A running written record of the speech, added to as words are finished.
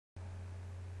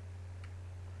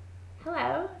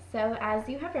Hello, so as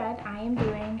you have read, I am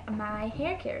doing my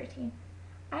hair care routine.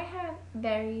 I have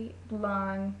very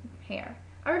long hair.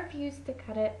 I refuse to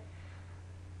cut it,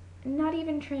 not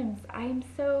even trims. I am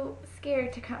so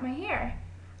scared to cut my hair.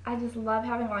 I just love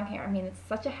having long hair. I mean, it's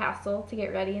such a hassle to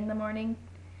get ready in the morning,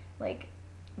 like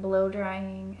blow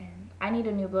drying, and I need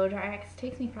a new blow dryer because it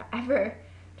takes me forever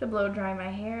to blow dry my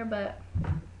hair, but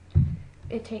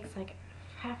it takes like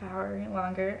half hour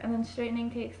longer, and then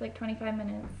straightening takes like 25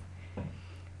 minutes.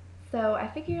 So I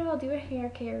figured I'll do a hair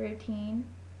care routine.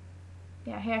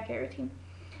 Yeah, hair care routine.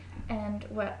 And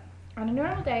on a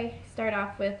normal day, start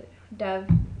off with Dove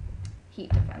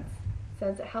Heat Defense. It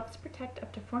says it helps protect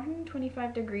up to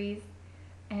 425 degrees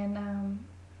and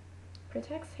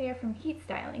protects hair from heat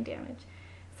styling damage.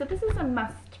 So this is a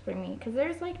must for me because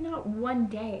there's like not one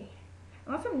day,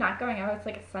 unless I'm not going out, it's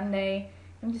like a Sunday,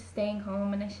 I'm just staying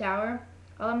home in a shower,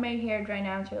 I'll let my hair dry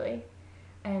naturally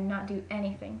and not do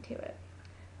anything to it.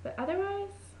 But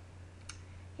otherwise,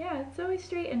 yeah, it's always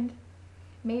straightened.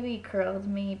 Maybe curled,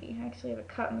 maybe. I actually have a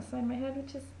cut on the side of my head,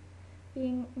 which is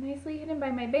being nicely hidden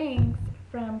by my bangs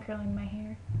from curling my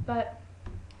hair. But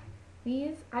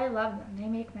these, I love them. They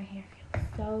make my hair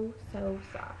feel so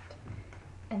soft.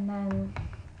 And then,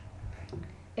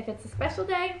 if it's a special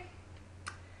day,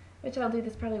 which I'll do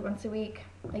this probably once a week,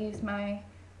 I use my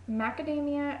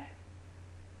macadamia,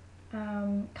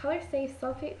 color-safe,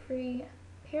 sulfate-free,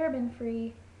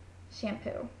 paraben-free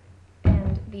shampoo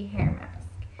and the hair mask.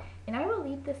 And I will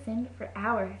leave this in for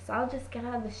hours. So I'll just get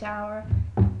out of the shower,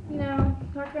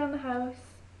 walk around the house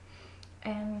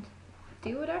and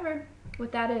do whatever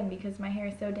with that in because my hair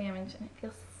is so damaged and it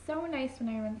feels so nice when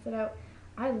I rinse it out.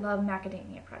 I love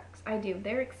macadamia products. I do.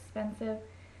 They're expensive.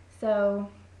 So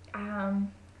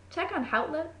check on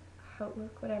Outlook,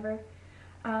 whatever.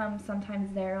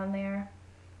 Sometimes they're on there.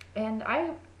 And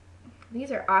these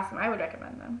are awesome. I would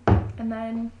recommend them. And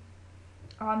then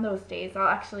on those days, I'll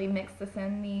actually mix this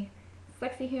in the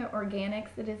Sexy Hair Organics.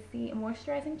 It is the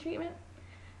moisturizing treatment.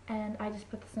 And I just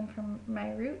put this in from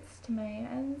my roots to my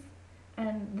ends.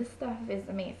 And this stuff is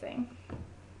amazing.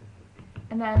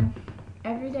 And then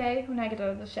every day when I get out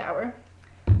of the shower,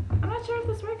 I'm not sure if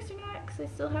this works or not because I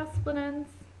still have split ends.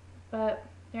 But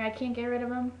I can't get rid of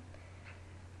them.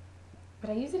 But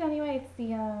I use it anyway. It's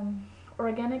the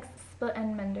Organics Split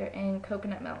End Mender in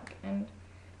coconut milk. And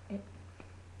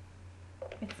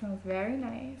it smells very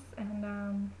nice,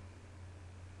 and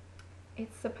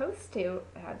it's supposed to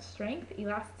add strength,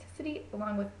 elasticity,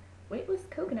 along with weightless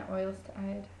coconut oils to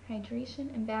add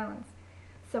hydration and balance.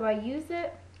 So I use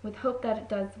it with hope that it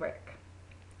does work.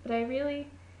 But I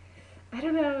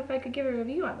don't know if I could give a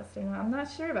review on this or not. I'm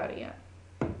not sure about it yet.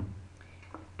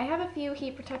 I have a few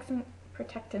heat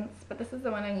protectants, but this is the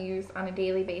one I use on a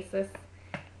daily basis.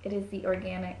 It is the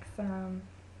Organics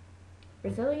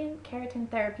Resilient Keratin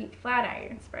Therapy Flat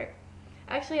Iron Spray.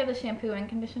 I actually have the shampoo and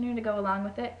conditioner to go along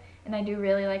with it, and I do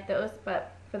really like those,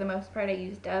 but for the most part I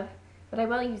use Dove. But I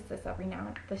will use this every now and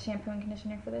then, the shampoo and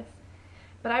conditioner for this.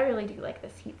 But I really do like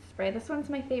this heat spray. This one's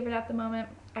my favorite at the moment.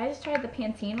 I just tried the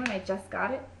Pantene one, I just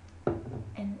got it,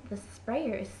 and the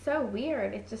sprayer is so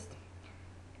weird.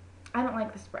 I don't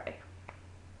like the spray.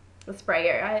 The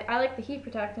sprayer. I like the heat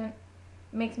protectant.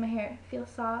 It makes my hair feel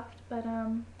soft, but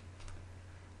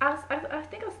I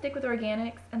think I'll stick with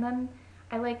Organics, and then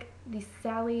I like the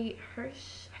Sally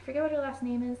Hirsch, I forget what her last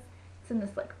name is. It's in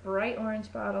this like bright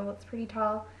orange bottle, it's pretty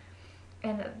tall,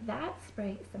 and that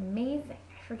spray is amazing.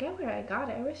 I forget where I got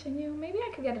it, I wish I knew. Maybe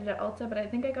I could get it at Ulta, but I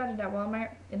think I got it at Walmart.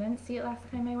 I didn't see it last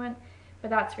time I went, but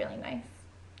that's really nice.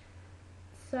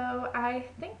 So I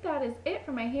think that is it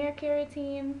for my hair care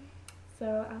routine,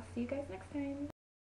 so I'll see you guys next time.